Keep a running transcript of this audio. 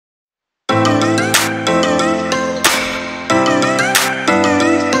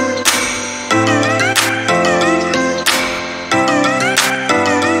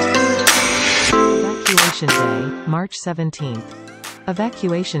March 17.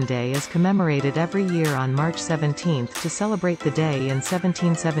 Evacuation Day is commemorated every year on March 17 to celebrate the day in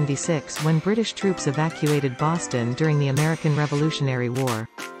 1776 when British troops evacuated Boston during the American Revolutionary War.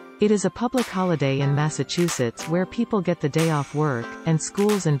 It is a public holiday in Massachusetts where people get the day off work, and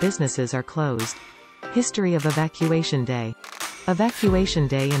schools and businesses are closed. History of Evacuation Day. Evacuation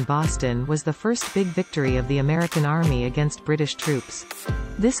Day in Boston was the first big victory of the American Army against British troops.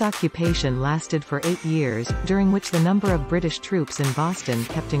 This occupation lasted for 8 years, during which the number of British troops in Boston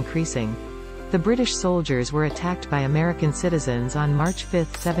kept increasing. The British soldiers were attacked by American citizens on March 5,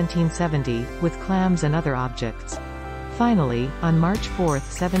 1770, with clams and other objects. Finally, on March 4,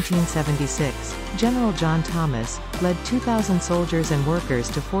 1776, General John Thomas led 2,000 soldiers and workers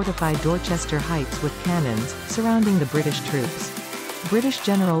to fortify Dorchester Heights with cannons, surrounding the British troops. British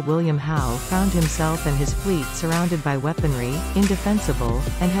General William Howe found himself and his fleet surrounded by weaponry, indefensible,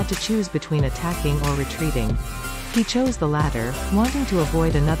 and had to choose between attacking or retreating. He chose the latter, wanting to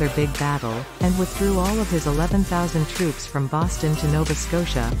avoid another big battle, and withdrew all of his 11,000 troops from Boston to Nova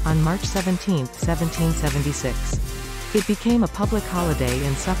Scotia, on March 17, 1776. It became a public holiday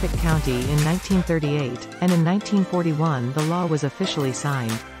in Suffolk County in 1938, and in 1941 the law was officially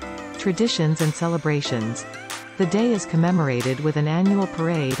signed. Traditions and celebrations. The day is commemorated with an annual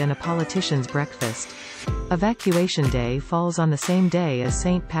parade and a politician's breakfast. Evacuation Day falls on the same day as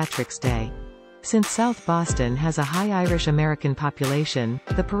St. Patrick's Day. Since South Boston has a high Irish American population,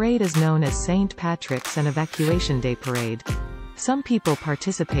 the parade is known as St. Patrick's and Evacuation Day Parade. Some people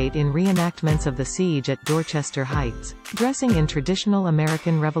participate in reenactments of the siege at Dorchester Heights, dressing in traditional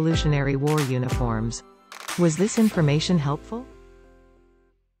American Revolutionary War uniforms. Was this information helpful?